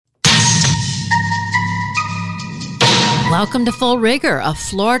Welcome to Full Rigor, a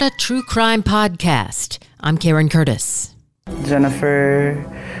Florida true crime podcast. I'm Karen Curtis. Jennifer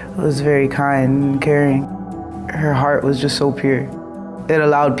was very kind and caring. Her heart was just so pure. It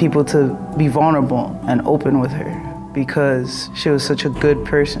allowed people to be vulnerable and open with her because she was such a good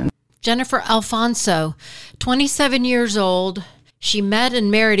person. Jennifer Alfonso, 27 years old. She met and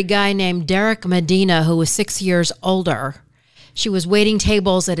married a guy named Derek Medina, who was 6 years older. She was waiting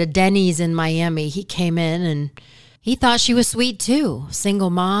tables at a Denny's in Miami. He came in and he thought she was sweet too.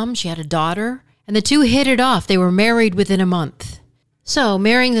 Single mom, she had a daughter, and the two hit it off. They were married within a month. So,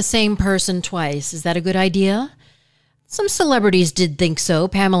 marrying the same person twice, is that a good idea? Some celebrities did think so.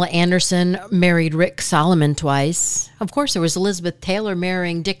 Pamela Anderson married Rick Solomon twice. Of course, there was Elizabeth Taylor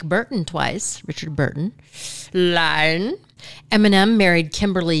marrying Dick Burton twice. Richard Burton. Line. Eminem married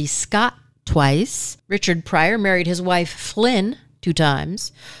Kimberly Scott twice. Richard Pryor married his wife Flynn 2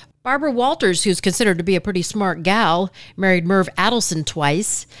 times. Barbara Walters, who's considered to be a pretty smart gal, married Merv Adelson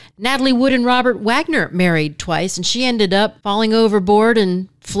twice. Natalie Wood and Robert Wagner married twice, and she ended up falling overboard and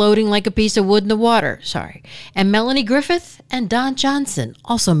floating like a piece of wood in the water. And Melanie Griffith and Don Johnson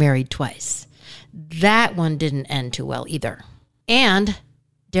also married twice. That one didn't end too well either. And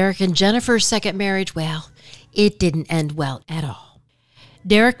Derek and Jennifer's second marriage, well, it didn't end well at all.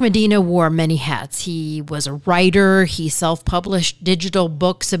 Derek Medina wore many hats. He was a writer. He self-published digital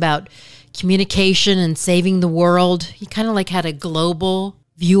books about communication and saving the world. He kind of had a global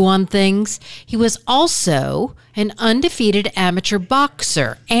view on things. He was also an undefeated amateur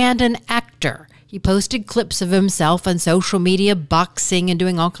boxer and an actor. He posted clips of himself on social media, boxing and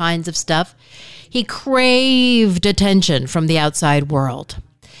doing all kinds of stuff. He craved attention from the outside world.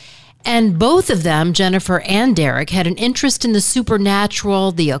 And both of them, Jennifer and Derek, had an interest in the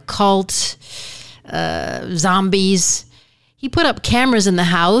supernatural, the occult, zombies. He put up cameras in the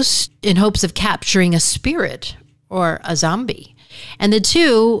house in hopes of capturing a spirit or a zombie. And the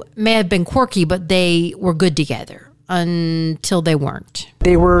two may have been quirky, but they were good together until they weren't.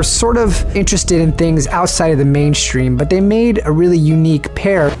 They were sort of interested in things outside of the mainstream, but they made a really unique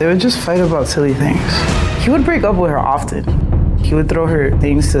pair. They would just fight about silly things. He would break up with her often. He would throw her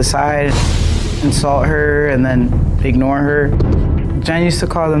things to the side, insult her, and then ignore her. Jen used to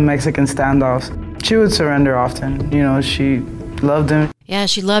call them Mexican standoffs. She would surrender often. She loved him. Yeah,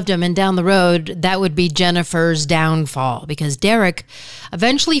 she loved him. And down the road, that would be Jennifer's downfall because Derek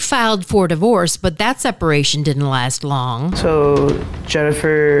eventually filed for divorce, but that separation didn't last long. So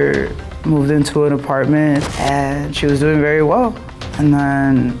Jennifer moved into an apartment and she was doing very well. And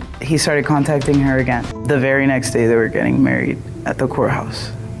then he started contacting her again. The very next day they were getting married at the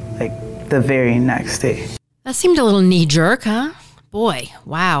courthouse. The very next day. That seemed a little knee-jerk, huh? Boy,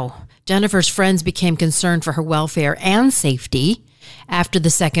 wow. Jennifer's friends became concerned for her welfare and safety after the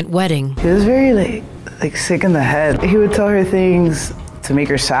second wedding. He was very sick in the head. He would tell her things to make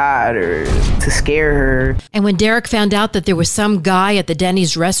her sad or to scare her. And when Derek found out that there was some guy at the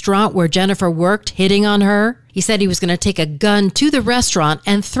Denny's restaurant where Jennifer worked hitting on her, he said he was going to take a gun to the restaurant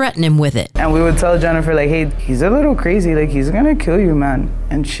and threaten him with it. And we would tell Jennifer, hey, he's a little crazy. He's going to kill you, man.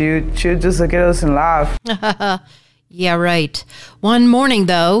 And she would just look at us and laugh. Yeah, right. One morning,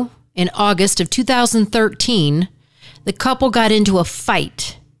 though, in August of 2013, the couple got into a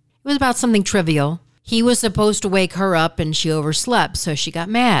fight. It was about something trivial. He was supposed to wake her up and she overslept, so she got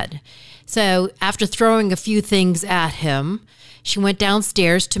mad. So after throwing a few things at him, she went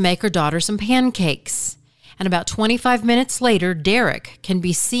downstairs to make her daughter some pancakes. And about 25 minutes later, Derek can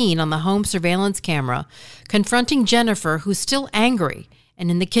be seen on the home surveillance camera confronting Jennifer, who's still angry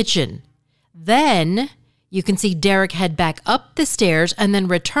and in the kitchen. Then you can see Derek head back up the stairs and then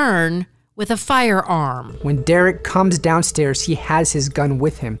return with a firearm. When Derek comes downstairs, he has his gun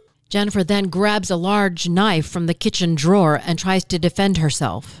with him. Jennifer then grabs a large knife from the kitchen drawer and tries to defend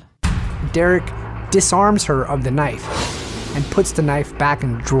herself. Derek disarms her of the knife and puts the knife back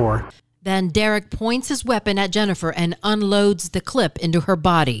in the drawer. Then Derek points his weapon at Jennifer and unloads the clip into her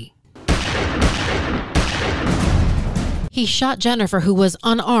body. He shot Jennifer, who was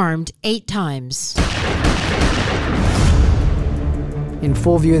unarmed, 8 times. In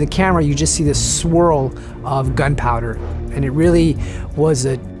full view of the camera, you just see this swirl of gunpowder. And it really was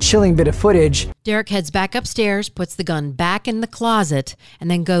a chilling bit of footage. Derek heads back upstairs, puts the gun back in the closet,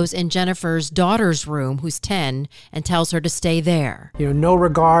 and then goes in Jennifer's daughter's room, who's 10, and tells her to stay there. No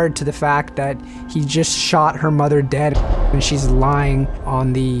regard to the fact that he just shot her mother dead and she's lying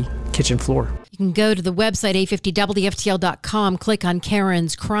on the kitchen floor. You can go to the website, a50wftl.com, click on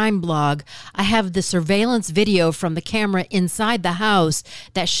Karen's crime blog. I have the surveillance video from the camera inside the house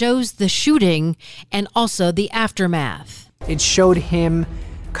that shows the shooting and also the aftermath. It showed him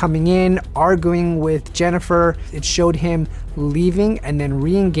coming in, arguing with Jennifer. It showed him leaving and then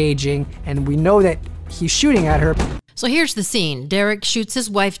re-engaging, and we know that he's shooting at her. So here's the scene. Derek shoots his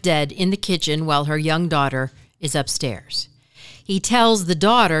wife dead in the kitchen while her young daughter is upstairs. He tells the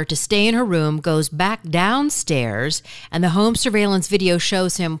daughter to stay in her room, goes back downstairs, and the home surveillance video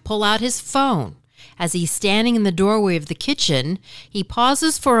shows him pull out his phone. As he's standing in the doorway of the kitchen, he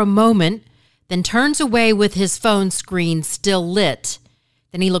pauses for a moment, then turns away with his phone screen still lit.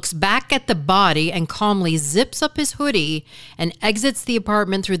 Then he looks back at the body and calmly zips up his hoodie and exits the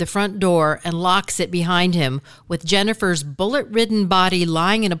apartment through the front door and locks it behind him, with Jennifer's bullet-ridden body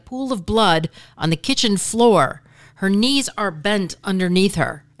lying in a pool of blood on the kitchen floor. Her knees are bent underneath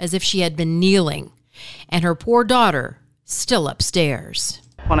her, as if she had been kneeling, and her poor daughter still upstairs.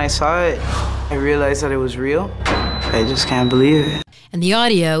 When I saw it, I realized that it was real. I just can't believe it. And the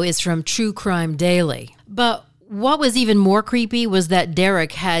audio is from True Crime Daily. But what was even more creepy was that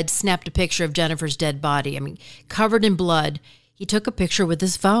Derek had snapped a picture of Jennifer's dead body. I mean, covered in blood. He took a picture with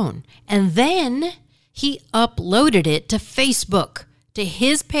his phone. And then he uploaded it to Facebook, to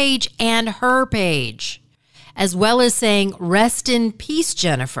his page and her page, as well as saying, "Rest in peace,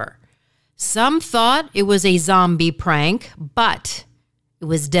 Jennifer." Some thought it was a zombie prank, but it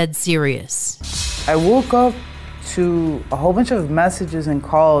was dead serious. I woke up to a whole bunch of messages and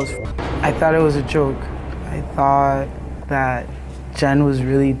calls. I thought it was a joke. I thought that Jen was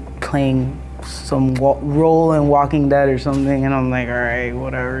really playing some role in Walking Dead or something, and I'm like, all right,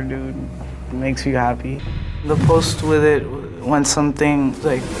 whatever, dude. It makes you happy. The post with it went something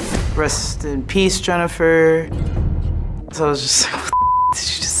like, "Rest in peace, Jennifer." So I was just like, what did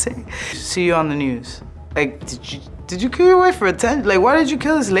you just say? "See you on the news." Like, did you kill your wife for attention? Like, why did you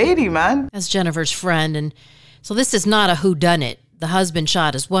kill this lady, man? That's Jennifer's friend, and so this is not a whodunit. The husband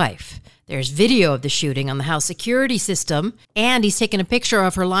shot his wife. There's video of the shooting on the house security system, and he's taken a picture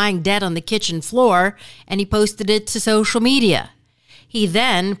of her lying dead on the kitchen floor, and he posted it to social media. He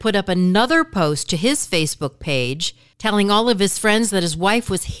then put up another post to his Facebook page telling all of his friends that his wife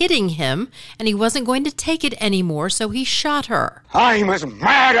was hitting him and he wasn't going to take it anymore, so he shot her. "I'm as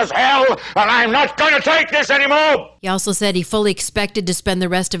mad as hell, and I'm not going to take this anymore!" He also said he fully expected to spend the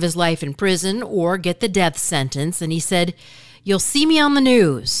rest of his life in prison or get the death sentence, and he said, "You'll see me on the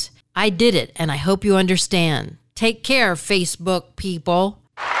news. I did it, and I hope you understand. Take care, Facebook people."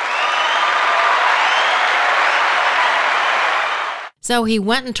 So he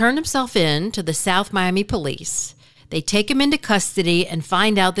went and turned himself in to the South Miami police. They take him into custody and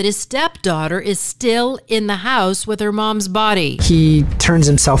find out that his stepdaughter is still in the house with her mom's body. He turns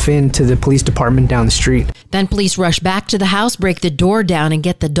himself in to the police department down the street. Then police rush back to the house, break the door down, and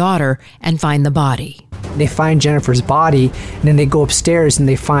get the daughter and find the body. They find Jennifer's body, and then they go upstairs and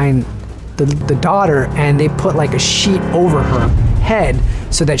they find the daughter, and they put like a sheet over her head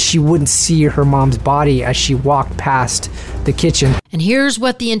so that she wouldn't see her mom's body as she walked past the kitchen. And here's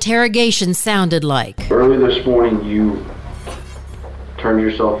what the interrogation sounded like. Early this morning, you turned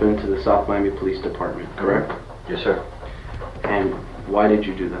yourself into the South Miami Police Department, correct? Yes, sir. And why did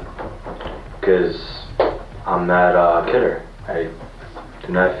you do that? Because I'm not a killer. I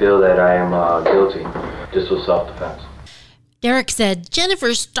do not feel that I am guilty. This was self-defense. Derek said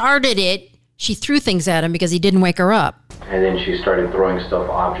Jennifer started it. She threw things at him because he didn't wake her up. And then she started throwing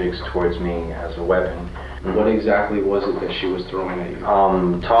objects towards me as a weapon. What exactly was it that she was throwing at you?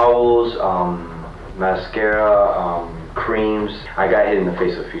 Towels, mascara, creams. I got hit in the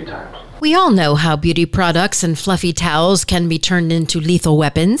face a few times. We all know how beauty products and fluffy towels can be turned into lethal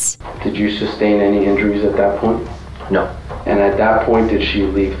weapons. Did you sustain any injuries at that point? No. And at that point, did she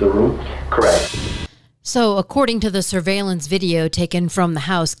leave the room? Correct. So, according to the surveillance video taken from the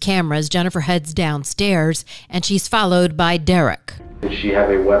house cameras, Jennifer heads downstairs and she's followed by Derek. Did she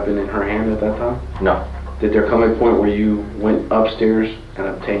have a weapon in her hand at that time? No. Did there come a point where you went upstairs and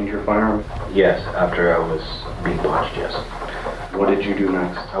obtained your firearm? Yes, after I was being punched, yes. What did you do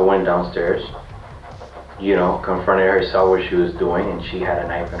next? I went downstairs, confronted her, saw what she was doing, and she had a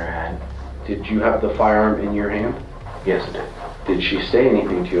knife in her hand. Did you have the firearm in your hand? Yes, I did. Did she say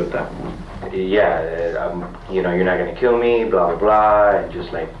anything to you at that point? Yeah, you're not going to kill me, blah, blah, blah, and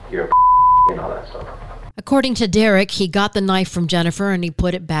just like, you're a and all that stuff. According to Derek, he got the knife from Jennifer and he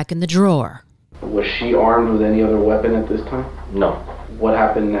put it back in the drawer. Was she armed with any other weapon at this time? No. What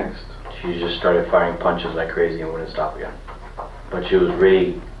happened next? She just started firing punches like crazy and wouldn't stop again. But she was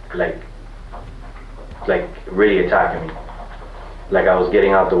really, really attacking me. Like I was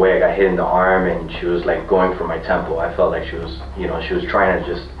getting out the way, I got hit in the arm, and she was like going for my temple. I felt like she was, she was trying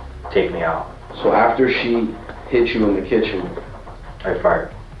to just take me out. So after she hit you in the kitchen, I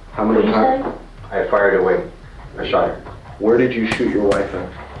fired. How many times? I fired away. I shot her. Where did you shoot your wife at?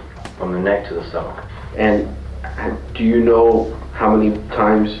 from the neck to the stomach. And do you know how many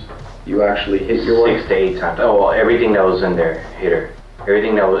times you actually hit your wife? 6 to 8 times. Oh, well, everything that was in there hit her.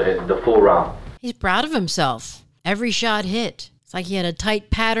 Everything that was the full round. He's proud of himself. Every shot hit. It's like he had a tight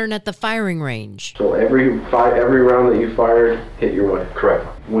pattern at the firing range. So every round that you fired hit your wife? Correct.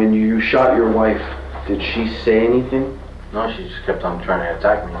 When you shot your wife, did she say anything? No, she just kept on trying to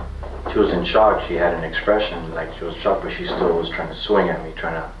attack me. She was in shock. She had an expression like she was shocked, but she still was trying to swing at me,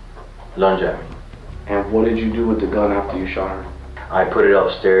 trying to lunge at me. And what did you do with the gun after you shot her? I put it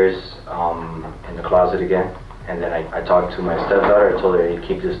upstairs in the closet again, and then I talked to my stepdaughter. I told her to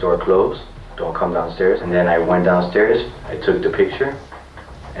keep this door closed. Don't come downstairs. And then I went downstairs, I took the picture,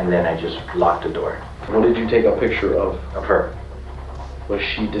 and then I just locked the door. What did you take a picture of? Of her. Was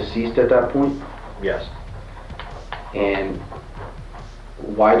she deceased at that point? Yes. And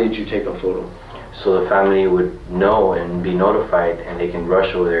why did you take a photo? So the family would know and be notified, and they can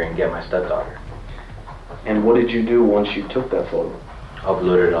rush over there and get my stepdaughter. And what did you do once you took that photo?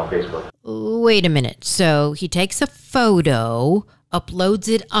 Uploaded it on Facebook. Wait a minute. So he takes a photo, uploads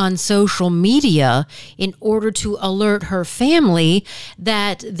it on social media in order to alert her family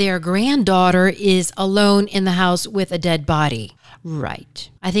that their granddaughter is alone in the house with a dead body. Right.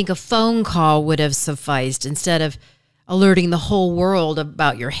 I think a phone call would have sufficed instead of alerting the whole world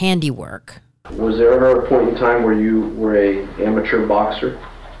about your handiwork. Was there ever a point in time where you were an amateur boxer?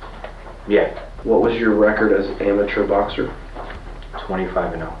 Yeah. What was your record as an amateur boxer?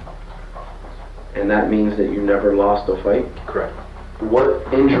 25-0. And that means that you never lost a fight? Correct.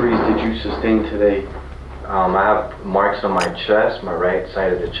 What injuries did you sustain today? I have marks on my chest, my right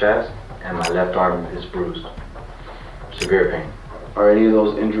side of the chest, and my left arm is bruised. Severe pain. Are any of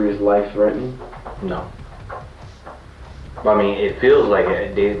those injuries life-threatening? No. I mean, it feels like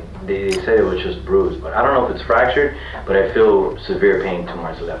it. They said it was just bruised, but I don't know if it's fractured, but I feel severe pain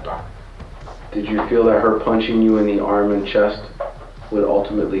towards the left arm. Did you feel that her punching you in the arm and chest would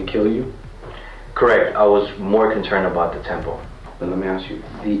ultimately kill you? Correct. I was more concerned about the temple. Then let me ask you,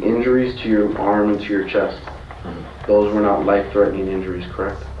 the injuries to your arm and to your chest, those were not life-threatening injuries,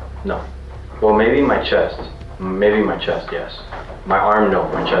 correct? No. Well, maybe my chest. Maybe my chest, yes. My arm, no.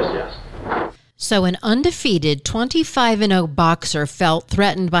 My chest, yes. So an undefeated 25-0 boxer felt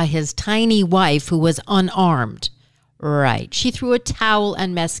threatened by his tiny wife who was unarmed. Right. She threw a towel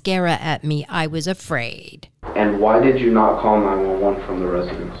and mascara at me. I was afraid. And why did you not call 911 from the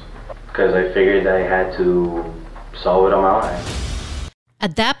residence? Because I figured I had to solve it on my own.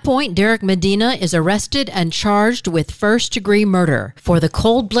 At that point, Derek Medina is arrested and charged with first-degree murder for the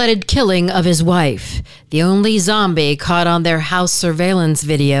cold-blooded killing of his wife, the only zombie caught on their house surveillance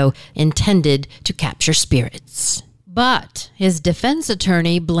video intended to capture spirits. But his defense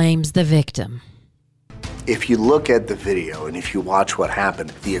attorney blames the victim. If you look at the video and if you watch what happened,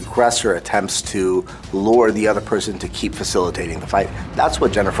 the aggressor attempts to lure the other person to keep facilitating the fight. That's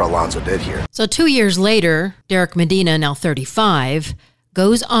what Jennifer Alonso did here. So 2 years later, Derek Medina, now 35,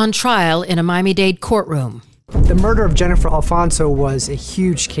 goes on trial in a Miami-Dade courtroom. The murder of Jennifer Alfonso was a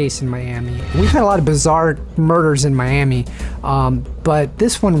huge case in Miami. We've had a lot of bizarre murders in Miami, but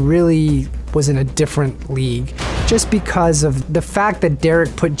this one really was in a different league. Just because of the fact that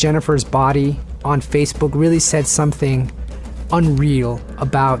Derek put Jennifer's body on Facebook really said something unreal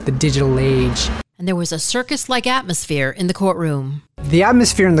about the digital age. And there was a circus-like atmosphere in the courtroom. The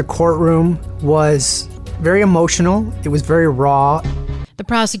atmosphere in the courtroom was very emotional. It was very raw. The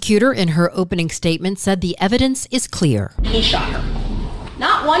prosecutor, in her opening statement, said the evidence is clear. He shot her.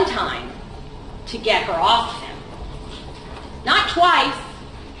 Not one time to get her off him. Not twice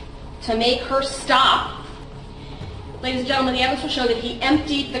to make her stop. Ladies and gentlemen, the evidence will show that he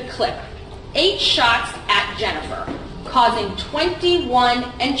emptied the clip. 8 shots at Jennifer, causing 21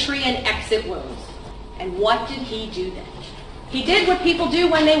 entry and exit wounds. And what did he do then? He did what people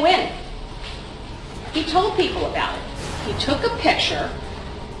do when they win. He told people about it. He took a picture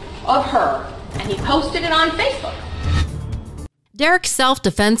of her and he posted it on Facebook. Derek's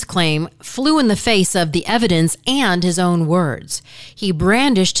self-defense claim flew in the face of the evidence and his own words. He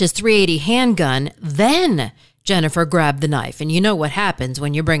brandished his .380 handgun, then Jennifer grabbed the knife. And you know what happens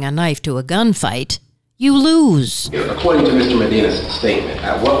when you bring a knife to a gunfight. You lose. According to Mr. Medina's statement,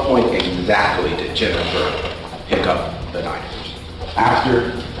 at what point exactly did Jennifer pick up the knife?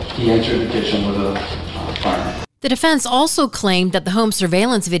 After he entered the kitchen with a firearm. The defense also claimed that the home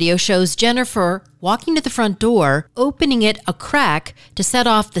surveillance video shows Jennifer walking to the front door, opening it a crack to set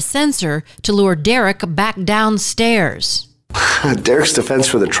off the sensor to lure Derek back downstairs. Derek's defense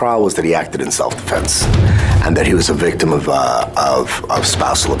for the trial was that he acted in self-defense and that he was a victim of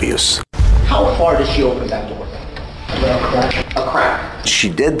spousal abuse. How far did she open that door? A crack. She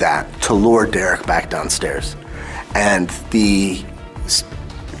did that to lure Derek back downstairs. And the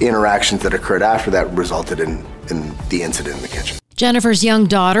interactions that occurred after that resulted in the incident in the kitchen. Jennifer's young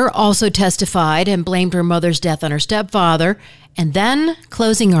daughter also testified and blamed her mother's death on her stepfather. And then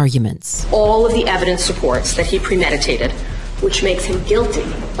closing arguments. All of the evidence supports that he premeditated, which makes him guilty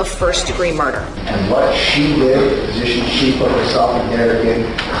of first-degree murder. And what she did, the position she put herself and Derek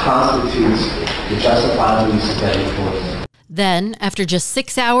in, constitutes the justifiable use of deadly force. Then, after just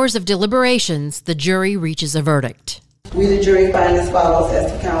 6 hours of deliberations, the jury reaches a verdict. We, the jury, find as follows as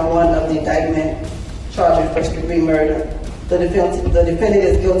to count 1 of the indictment charging first-degree murder. The defendant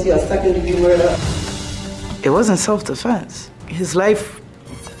is guilty of second-degree murder. It wasn't self-defense. His life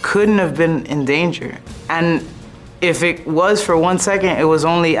couldn't have been in danger. And if it was for 1 second, it was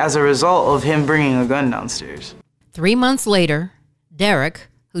only as a result of him bringing a gun downstairs. 3 months later, Derek,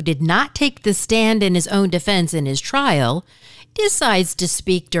 who did not take the stand in his own defense in his trial, decides to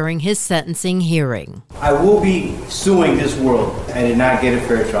speak during his sentencing hearing. I will be suing this world. I did not get a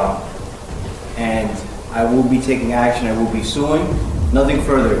fair trial. And I will be taking action. I will be suing. Nothing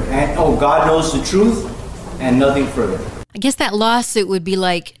further. And God knows the truth and nothing further. I guess that lawsuit would be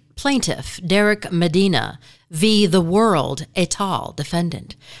like plaintiff Derek Medina v. The World et al.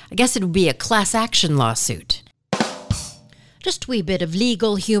 Defendant. I guess it would be a class action lawsuit. Just a wee bit of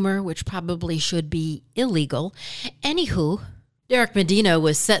legal humor, which probably should be illegal. Anywho, Derek Medina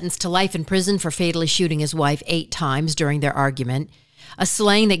was sentenced to life in prison for fatally shooting his wife 8 times during their argument, a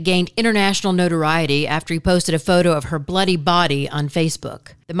slaying that gained international notoriety after he posted a photo of her bloody body on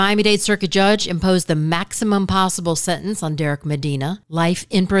Facebook. The Miami-Dade Circuit Judge imposed the maximum possible sentence on Derek Medina, life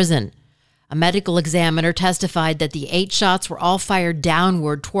in prison. A medical examiner testified that the 8 shots were all fired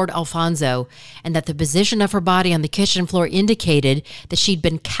downward toward Alfonso and that the position of her body on the kitchen floor indicated that she'd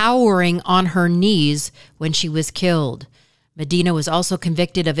been cowering on her knees when she was killed. Medina was also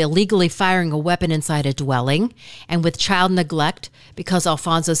convicted of illegally firing a weapon inside a dwelling and with child neglect because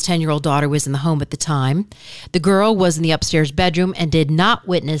Alfonso's 10-year-old daughter was in the home at the time. The girl was in the upstairs bedroom and did not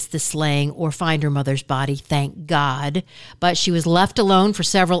witness the slaying or find her mother's body, thank God. But she was left alone for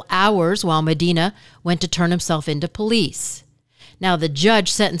several hours while Medina went to turn himself into police. Now, the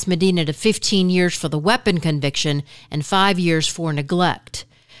judge sentenced Medina to 15 years for the weapon conviction and 5 years for neglect.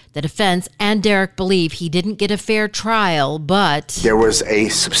 The defense and Derek believe he didn't get a fair trial, but there was a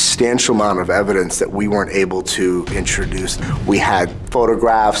substantial amount of evidence that we weren't able to introduce. We had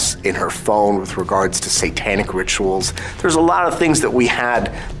photographs in her phone with regards to satanic rituals. There's a lot of things that we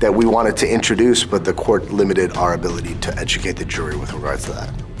had that we wanted to introduce, but the court limited our ability to educate the jury with regards to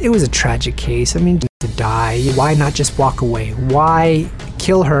that. It was a tragic case. I mean, to die, why not just walk away? Why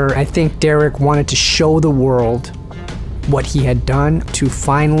kill her? I think Derek wanted to show the world what he had done to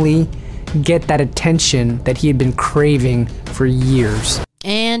finally get that attention that he had been craving for years.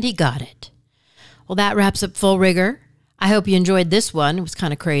 And he got it. Well, that wraps up Full Rigor. I hope you enjoyed this one. It was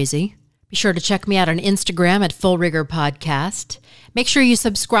kind of crazy. Be sure to check me out on Instagram at Full Rigor Podcast. Make sure you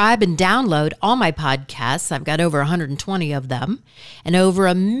subscribe and download all my podcasts. I've got over 120 of them and over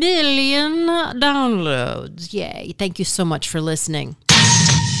 1 million downloads. Yay. Thank you so much for listening.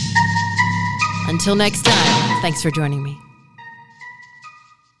 Until next time, thanks for joining me.